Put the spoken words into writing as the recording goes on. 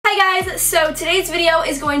Hi guys, so today's video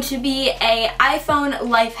is going to be a iPhone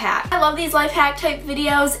life hack. I love these life hack type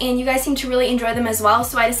videos and you guys seem to really enjoy them as well,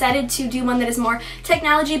 so I decided to do one that is more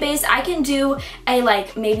technology based. I can do a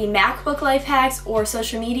maybe MacBook life hacks or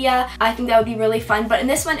social media. I think that would be really fun, but in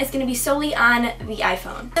this one it's going to be solely on the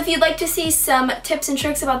iPhone. If you'd like to see some tips and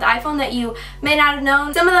tricks about the iPhone that you may not have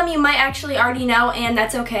known, some of them you might actually already know, and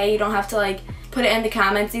that's okay. You don't have to put it in the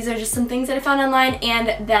comments. These are just some things that I found online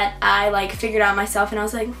and that I figured out myself, and I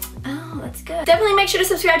was like, oh, that's good. Definitely make sure to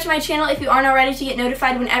subscribe to my channel if you aren't already to get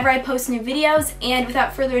notified whenever I post new videos, and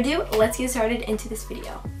without further ado, let's get started into this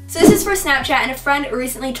video. So this is for Snapchat, and a friend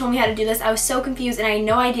recently told me how to do this. I was so confused and I had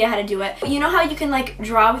no idea how to do it. You know how you can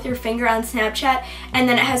draw with your finger on Snapchat and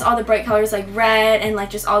then it has all the bright colors like red and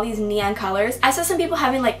just all these neon colors? I saw some people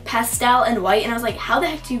having pastel and white, and I was like, how the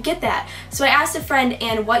heck do you get that? So I asked a friend,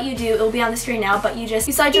 and what you do, it will be on the screen now, but you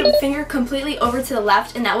slide your finger completely over to the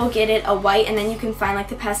left and that will get it a white, and then you can find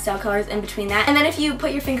the pastel colors in between that. And then if you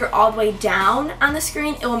put your finger all the way down on the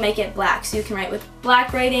screen, it will make it black. So you can write with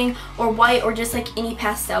black writing or white or just any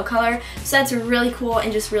pastel color. So that's really cool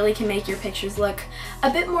and just really can make your pictures look a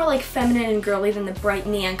bit more feminine and girly than the bright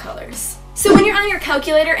neon colors. So when you're on your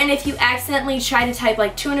calculator and if you accidentally try to type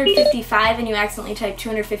 255 and you accidentally type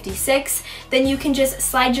 256, then you can just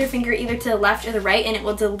slide your finger either to the left or the right and it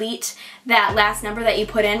will delete that last number that you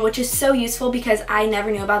put in, which is so useful because I never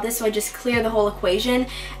knew about this, so I just clear the whole equation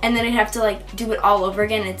and then I'd have to do it all over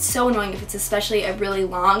again. It's so annoying if it's especially a really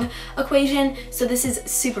long equation, so this is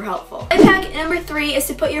super helpful. Life hack number 3 is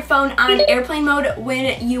to put your phone on airplane mode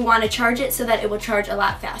when you want to charge it so that it will charge a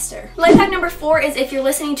lot faster. Life hack number 4 is if you're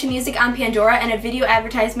listening to music on Pandora and a video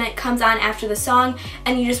advertisement comes on after the song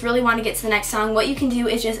and you just really want to get to the next song, what you can do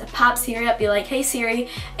is just pop Siri up, be like, hey Siri,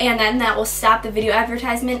 and then that will stop the video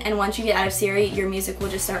advertisement, and once you get out of Siri, your music will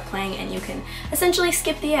just start playing and you can essentially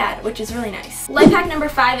skip the ad, which is really nice. Life hack number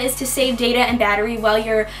 5 is to save data and battery while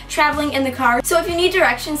you're traveling in the car. So if you need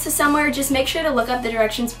directions to somewhere, just make sure to look up the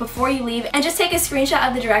directions before you leave and just take a screenshot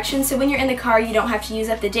of the directions so when you're in the car you don't have to use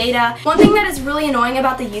up the data. One thing that is really annoying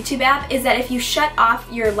about the YouTube app is that if you shut off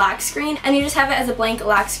your lock screen and you just have it as a blank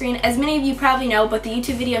lock screen, as many of you probably know, but the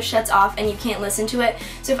YouTube video shuts off and you can't listen to it.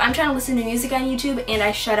 So if I'm trying to listen to music on YouTube and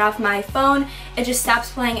I shut off my phone, it just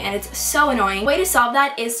stops playing and it's so annoying. The way to solve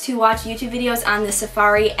that is to watch YouTube videos on the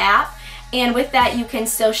Safari app, and with that you can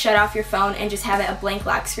still shut off your phone and just have it a blank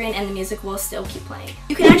lock screen and the music will still keep playing.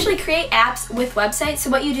 You can actually create apps with websites, so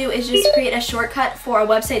what you do is just create a shortcut for a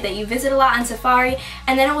website that you visit a lot on Safari,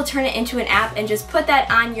 and then it will turn it into an app and just put that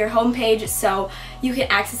on your home page so you can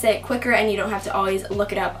access it quicker and you don't have to always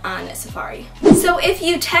look it up on Safari. So if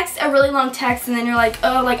you text a really long text and then you're like,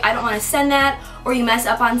 oh, I don't want to send that, or you mess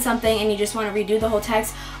up on something and you just want to redo the whole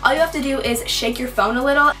text, all you have to do is shake your phone a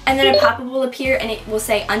little and then a pop-up will appear and it will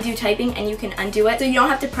say undo typing and you can undo it. So you don't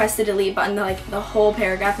have to press the delete button the whole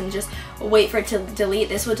paragraph and just wait for it to delete.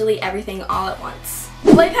 This will delete everything all at once.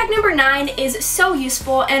 Life hack number 9 is so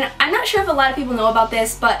useful, and I'm not sure if a lot of people know about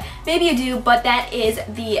this, but maybe you do, but that is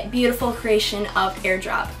the beautiful creation of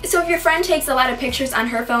AirDrop. So if your friend takes a lot of pictures on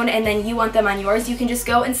her phone and then you want them on yours, you can just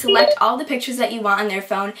go and select all the pictures that you want on their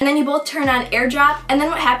phone, and then you both turn on AirDrop, and then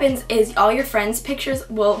what happens is all your friends' pictures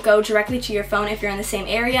will go directly to your phone if you're in the same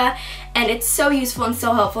area, and it's so useful and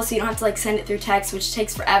so helpful, so you don't have to send it through text, which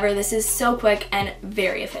takes forever. This is so quick and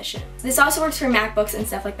very efficient. This also works for MacBooks and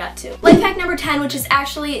stuff like that too. Life hack number 10, which is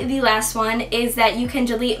actually the last one, is that you can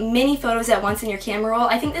delete many photos at once in your camera roll.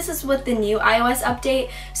 I think this is with the new iOS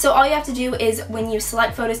update. So all you have to do is when you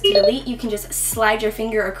select photos to delete, you can just slide your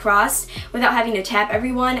finger across without having to tap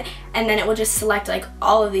every one, and then it will just select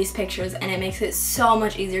all of these pictures, and it makes it so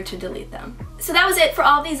much easier to delete them. So that was it for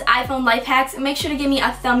all these iPhone life hacks. Make sure to give me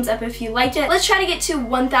a thumbs up if you liked it. Let's try to get to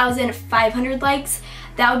 1,500 likes.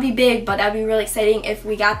 That would be big, but that would be really exciting if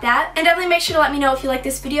we got that. And definitely make sure to let me know if you like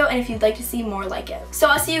this video and if you'd like to see more like it. So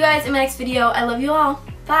I'll see you guys in my next video. I love you all.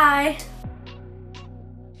 Bye!